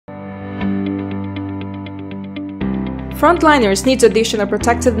Frontliners need additional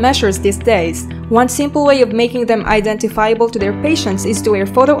protective measures these days. One simple way of making them identifiable to their patients is to wear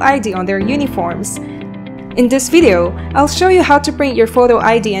photo ID on their uniforms. In this video, I'll show you how to print your photo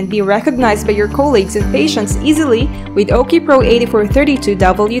ID and be recognized by your colleagues and patients easily with OKI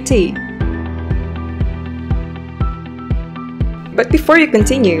PRO8432WT. But before you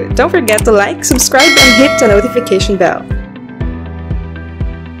continue, don't forget to like, subscribe, and hit the notification bell.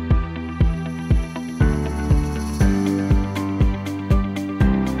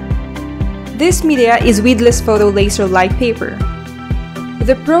 This media is Weedless Photo Laser Light Paper.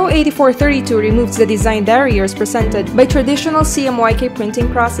 The Pro8432 removes the design barriers presented by traditional CMYK printing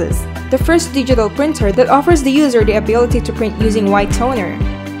process, the first digital printer that offers the user the ability to print using white toner.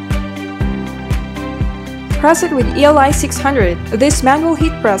 Press it with ELI 600. This manual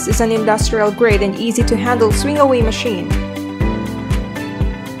heat press is an industrial grade and easy to handle swing-away machine.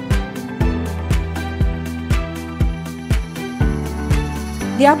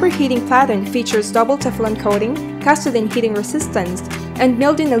 The upper heating platen features double Teflon coating, casted-in heating resistance, and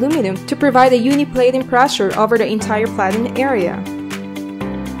milled-in aluminum to provide a uniplaten pressure over the entire platen area.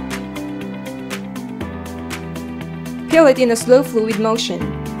 Peel it in a slow fluid motion.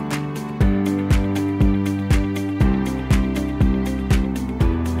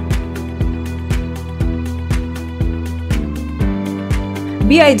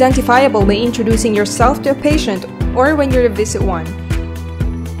 Be identifiable by introducing yourself to a patient or when you visit one.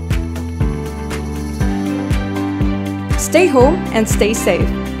 Stay home and stay safe.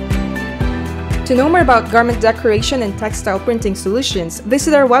 To know more about garment decoration and textile printing solutions,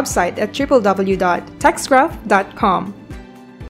 visit our website at www.texgraph.com.